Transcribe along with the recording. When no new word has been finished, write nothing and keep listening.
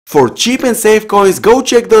For cheap and safe coins, go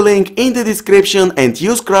check the link in the description and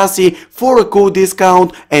use Krasi for a cool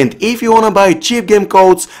discount. And if you wanna buy cheap game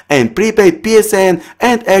codes and prepaid PSN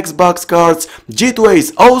and Xbox cards, G2A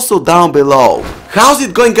is also down below. How's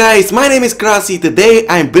it going, guys? My name is Krasi. Today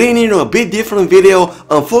I'm bringing you a bit different video.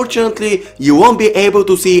 Unfortunately, you won't be able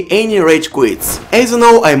to see any rage quits. As you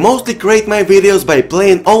know, I mostly create my videos by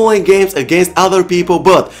playing online games against other people,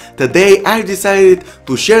 but today I decided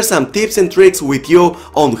to share some tips and tricks with you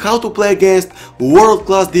on how to play against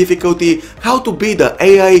world-class difficulty, how to beat the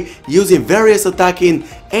AI using various attacking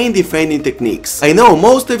and defending techniques. I know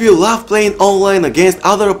most of you love playing online against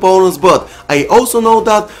other opponents, but I also know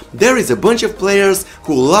that there is a bunch of players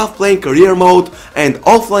who love playing career mode and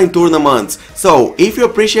offline tournaments. So if you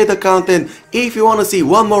appreciate the content, if you wanna see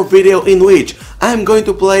one more video in which I'm going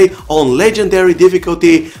to play on legendary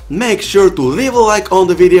difficulty, make sure to leave a like on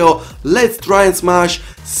the video. Let's try and smash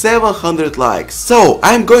 700 likes. So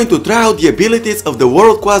I'm going to try out the abilities of the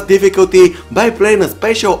world class difficulty by playing a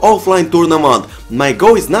special offline tournament. My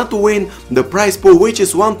goal is not to win the prize pool, which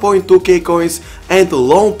is 1.2k coins and a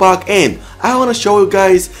lone pack, and I wanna show you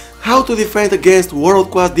guys how to defend against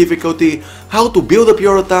world class difficulty, how to build up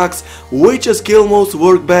your attacks, which skill moves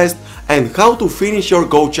work best, and how to finish your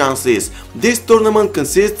goal chances. This tournament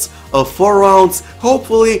consists of 4 rounds.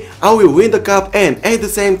 Hopefully I will win the cup, and at the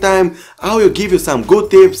same time I will give you some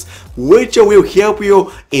good tips which will help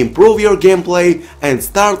you improve your gameplay and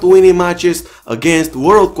start winning matches against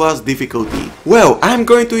world class difficulty. Well, I'm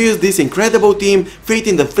going to use this incredible team fit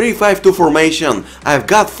in the 3-5-2 formation. I've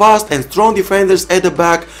got fast and strong defenders at the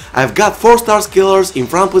back, I've got 4-star killers in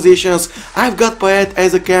front positions, I've got Payet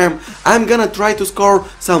as a cam. I'm gonna try to score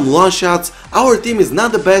some long shots. Our team is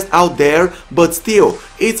not the best out there, but still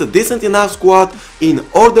it's a decent enough squad in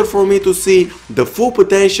order for me to see the full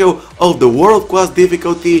potential of the world class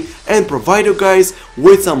difficulty and provide you guys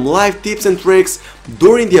with some live tips and tricks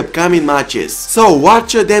during the upcoming matches. So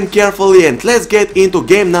watch them carefully and let's get into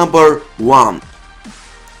game number 1.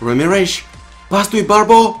 Ramirez, pass to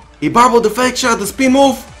Ibarbo. Ibarbo, the fake shot, the spin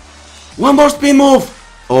move. One more spin move.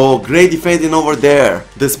 Oh, great defending over there.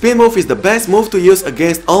 The spin move is the best move to use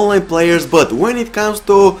against online players, but when it comes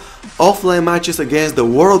to offline matches against the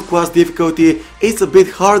world class difficulty, it's a bit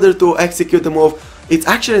harder to execute the move. It's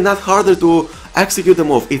actually not harder to execute the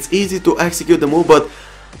move, it's easy to execute the move, but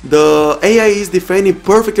the AI is defending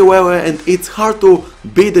perfectly well and it's hard to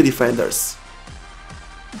beat the defenders.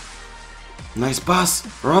 Nice pass,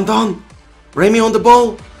 Rondon, Remy on the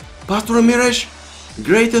ball, pass to Ramirez,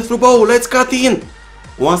 great through ball, let's cut in.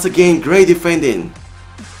 Once again, great defending.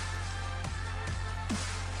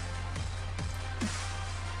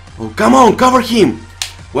 Oh, come on, cover him.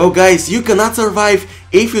 Well guys, you cannot survive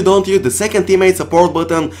if you don't use the second teammate support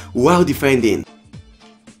button while defending.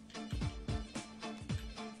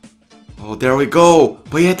 Oh, there we go.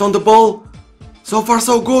 Payet on the ball. So far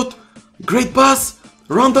so good. Great pass.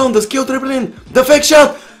 Run down the skill dribbling. The fake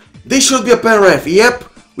shot. This should be a pen, ref.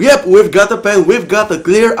 Yep, we've got a pen. We've got a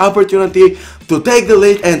clear opportunity to take the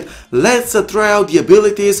lead, and let's try out the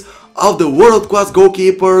abilities of the world class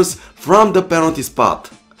goalkeepers from the penalty spot.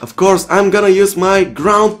 Of course, I'm gonna use my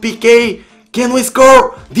ground PK. Can we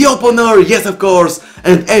score? The opener, yes of course.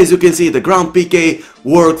 And as you can see, the ground PK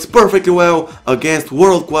works perfectly well against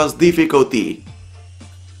world class difficulty.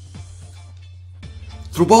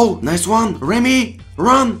 Through ball, nice one. Remy,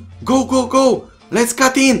 run, go, go, go. Let's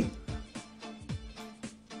cut in.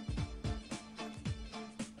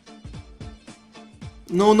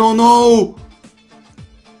 No, no, no.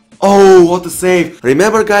 Oh, what a save.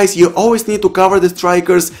 Remember guys, you always need to cover the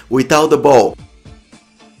strikers without the ball.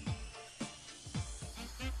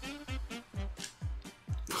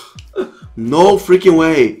 No freaking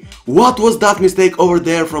way. What was that mistake over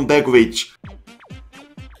there from Begovic?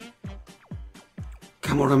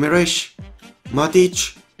 Come on, Ramirez.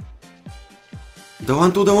 Matic. The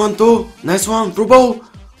 1-2, the 1-2. Nice one, through ball.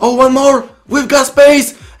 Oh, one more. We've got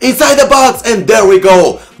space. Inside the box, and there we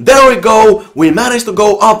go. There we go. We managed to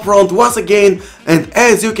go up front once again, and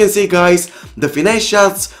as you can see guys, the finesse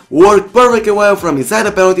shots work perfectly well from inside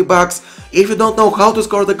the penalty box. If you don't know how to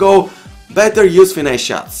score the goal, better use finesse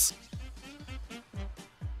shots.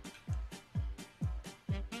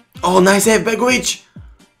 Oh, nice save, Begovic.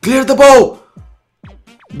 Clear the ball.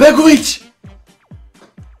 Begovic.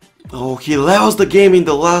 Oh, he levels the game in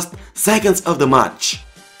the last seconds of the match.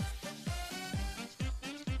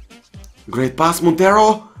 Great pass,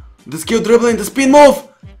 Montero. The skill dribbling, the spin move.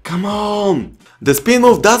 Come on. The spin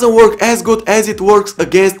move doesn't work as good as it works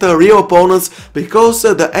against real opponents because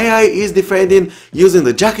the AI is defending using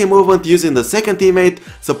the jockey movement, using the second teammate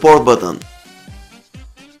support button.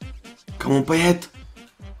 Come on, Payet.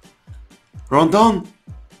 Rondon.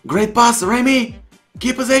 Great pass, Remy.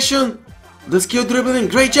 Keep possession. The skill dribbling,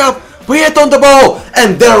 great job. Payet on the ball.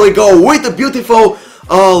 And there we go with a beautiful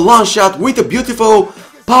launch shot, with a beautiful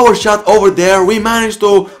power shot over there. We managed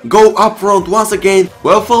to go up front once again.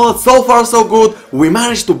 Well fellas, so far so good. We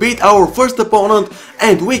managed to beat our first opponent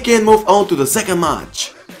and we can move on to the second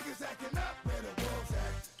match.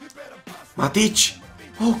 Matic.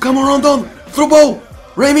 Oh, come on, Rondon. Through ball.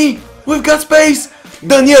 Remy, we've got space.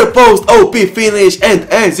 The near post OP finish, and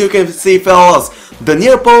as you can see fellas, the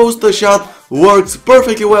near post shot works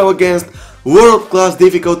perfectly well against world class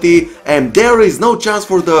difficulty, and there is no chance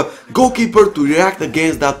for the goalkeeper to react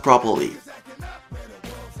against that properly.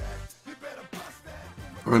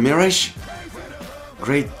 Ramirez.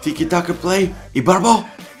 Great tiki-taka play. Ibarbo.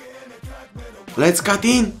 Let's cut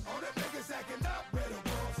in.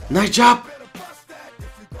 Nice job.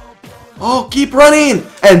 Oh, keep running!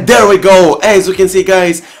 And there we go! As you can see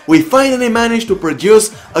guys, we finally managed to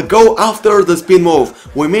produce a goal after the spin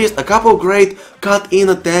move. We missed a couple great cut-in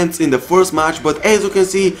attempts in the first match, but as you can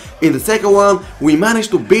see, in the second one, we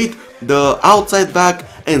managed to beat the outside back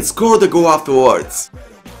and score the goal afterwards.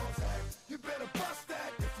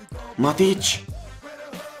 Matic.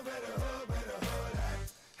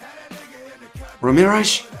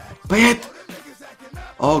 Ramirez. Payet.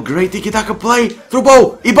 Oh, great tiki-taka play. Through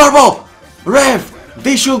ball. Ibarbo. Ref,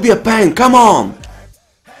 this should be a pen, come on!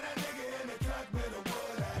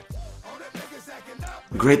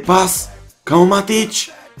 Great pass, come on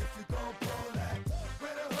Matic!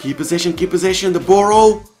 Keep possession, the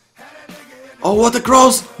ball. Oh, what a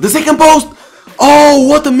cross! The second post! Oh,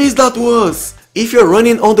 what a miss that was! If you're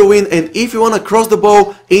running on the wing and if you wanna cross the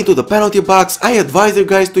ball into the penalty box, I advise you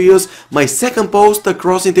guys to use my second post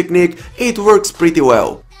crossing technique, it works pretty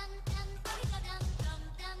well.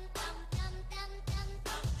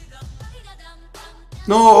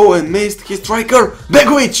 No, and missed his striker,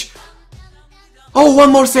 Begovic! Oh,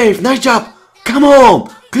 one more save, nice job! Come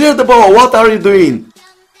on, clear the ball, what are you doing?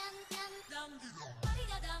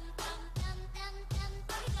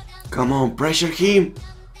 Come on, pressure him,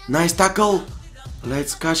 nice tackle,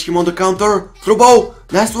 let's catch him on the counter, through ball,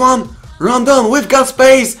 nice one, Rondon, we've got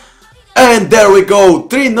space! And there we go,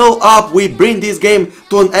 3-0 up, we bring this game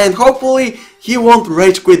to an end, hopefully he won't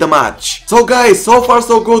rage quit the match. So guys, so far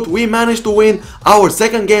so good, we managed to win our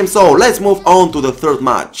second game, so let's move on to the third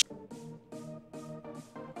match.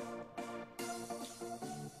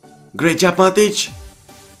 Great job Matic,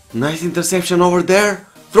 nice interception over there,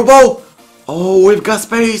 through ball, oh we've got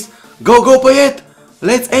space, go Payet,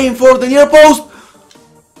 let's aim for the near post,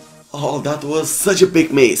 oh that was such a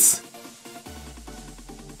big miss.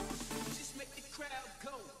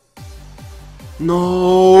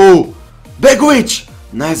 No! Begovic!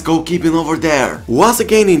 Nice goalkeeping over there. Once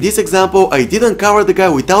again in this example I didn't cover the guy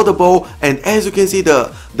without the ball, and as you can see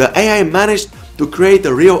the AI managed to create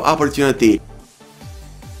a real opportunity.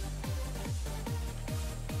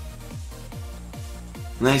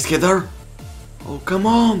 Nice header. Oh come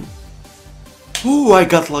on. Ooh, I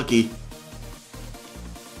got lucky.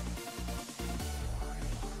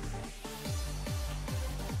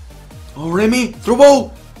 Oh Remy, through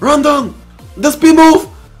ball, Rondon, the spin move.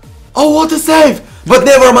 Oh, what a save! But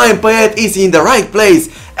never mind, Payet is in the right place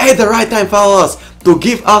at the right time, fellas, to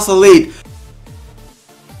give us a lead.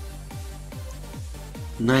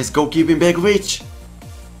 Nice goalkeeping, Begovic.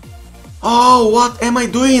 Oh, what am I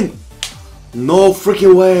doing? No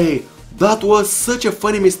freaking way. That was such a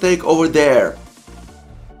funny mistake over there.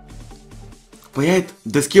 Payet,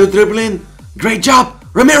 the skill dribbling. Great job!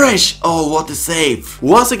 Ramirez! Oh, what a save!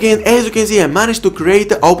 Once again, as you can see, I managed to create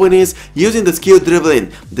the openings using the skill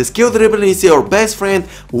dribbling. The skill dribbling is your best friend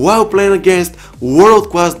while playing against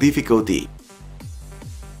world-class difficulty.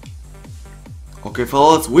 Okay,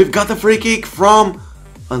 fellas, we've got a free kick from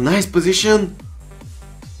a nice position.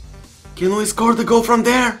 Can we score the goal from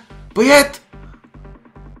there? Payet!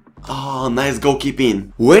 Oh, nice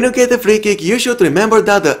goalkeeping. When you get a free kick, you should remember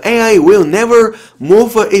that the AI will never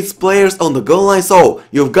move its players on the goal line, so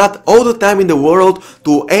you've got all the time in the world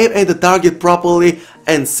to aim at the target properly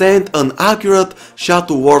and send an accurate shot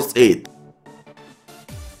towards it.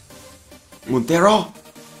 Montero,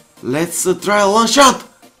 let's try a long shot.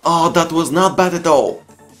 Oh, that was not bad at all.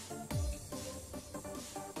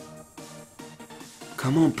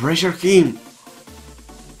 Come on, pressure him.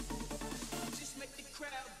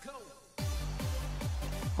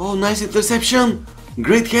 Oh, nice interception.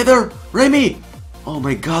 Great header. Remy. Oh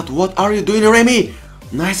my god, what are you doing, Remy?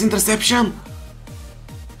 Nice interception.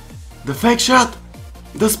 The fake shot.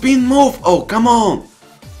 The spin move. Oh, come on.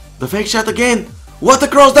 The fake shot again. What a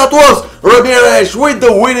cross that was. Ramirez with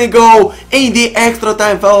the winning goal in the extra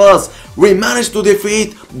time, fellas. we managed to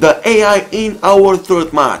defeat the AI in our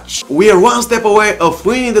third match. We are one step away of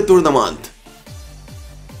winning the tournament.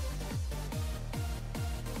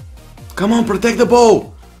 Come on, protect the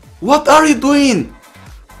ball. What are you doing?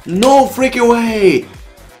 No freaking way.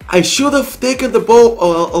 I should have taken the ball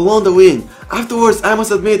along the wing. Afterwards, I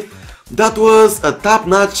must admit, that was a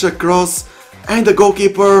top-notch cross and the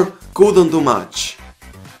goalkeeper couldn't do much.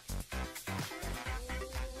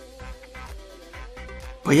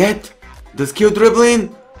 Payet, the skill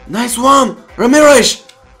dribbling, nice one, Ramirez!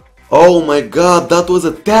 Oh my god, that was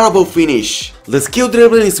a terrible finish. The skill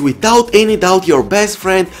dribbling is without any doubt your best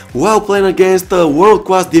friend while playing against a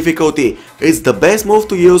world-class difficulty. It's the best move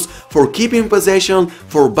to use for keeping possession,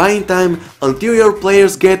 for buying time until your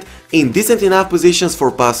players get in decent enough positions for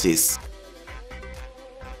passes.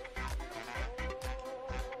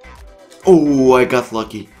 Oh, I got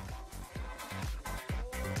lucky.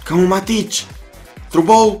 Come on, Matic. Through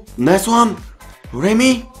ball, nice one.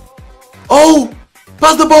 Remy. Oh,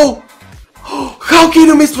 pass the ball. How can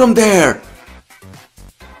you miss from there?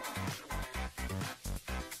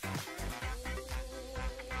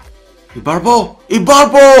 Ibarbo,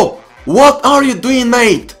 Ibarbo, what are you doing,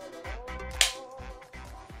 mate?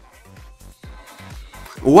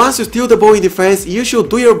 Once you steal the ball in defense, you should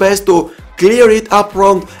do your best to clear it up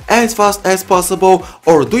front as fast as possible,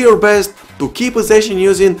 or do your best to keep possession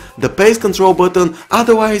using the pace control button.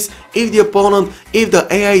 Otherwise, if the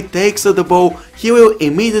AI takes the ball, he will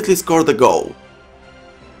immediately score the goal.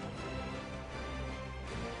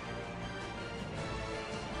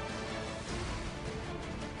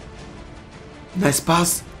 Nice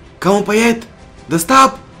pass. Come on, Payet. The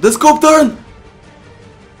stop. The scope turn.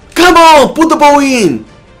 Come on, put the ball in.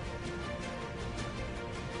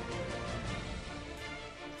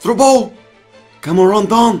 Through ball. Come on,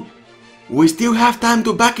 Rondon. We still have time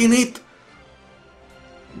to back in it.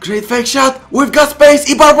 Great fake shot. We've got space.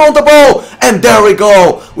 Ibarbo on the ball. And there we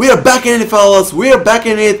go. We are back in it, fellas. We are back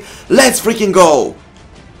in it. Let's freaking go.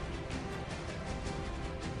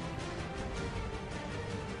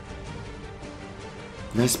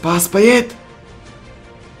 Nice pass, Payet.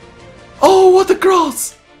 Oh, what a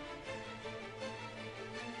cross.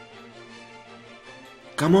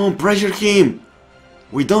 Come on, pressure him.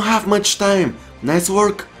 We don't have much time. Nice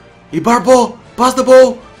work. Ibarbo, pass the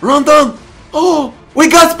ball. Rondon. Oh, we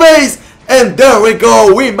got space. And there we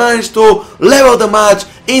go. We managed to level the match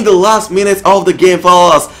in the last minutes of the game,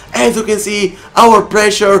 fellas. As you can see, our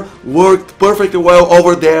pressure worked perfectly well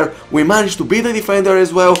over there. We managed to beat the defender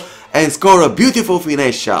as well and score a beautiful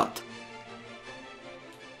finesse shot.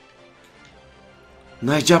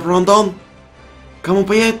 Nice job, Rondon. Come on,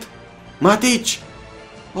 Payet. Matic.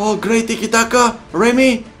 Oh, great tiki-taka.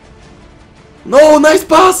 Remy. No, nice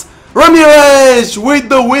pass. Ramirez with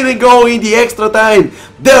the winning goal in the extra time.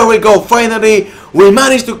 There we go, finally we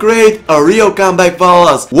managed to create a real comeback,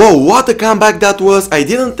 fellas. Whoa, what a comeback that was. I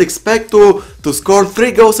didn't expect to score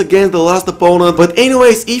 3 goals against the last opponent. But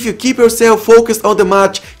anyways, if you keep yourself focused on the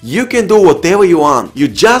match, you can do whatever you want. You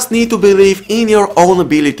just need to believe in your own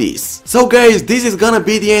abilities. So guys, this is gonna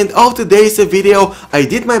be the end of today's video. I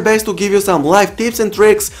did my best to give you some live tips and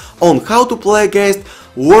tricks on how to play against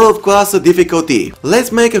world-class difficulty.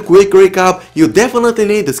 Let's make a quick recap. You definitely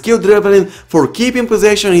need the skill dribbling for keeping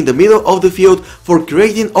possession in the middle of the field, for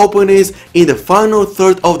creating openings in the final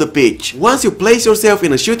third of the pitch. Once you place yourself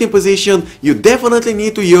in a shooting position, you definitely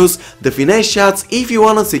need to use the finesse shots if you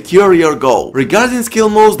wanna secure your goal. Regarding skill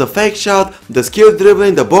moves, the fake shot, the skill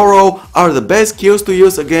dribbling, the borrow are the best skills to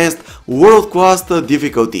use against world-class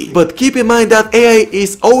difficulty. But keep in mind that AI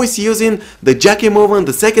is always using the jockey movement,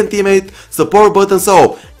 the second teammate support button,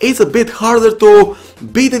 so it's a bit harder to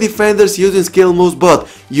beat the defenders using skill moves, but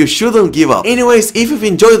you shouldn't give up. Anyways, if you've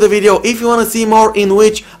enjoyed the video, if you wanna see more in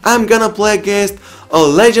which I'm gonna play against a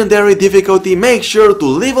legendary difficulty, make sure to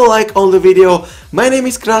leave a like on the video. My name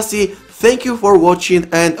is Krasi, thank you for watching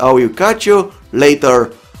and I will catch you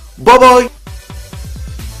later. Bye bye!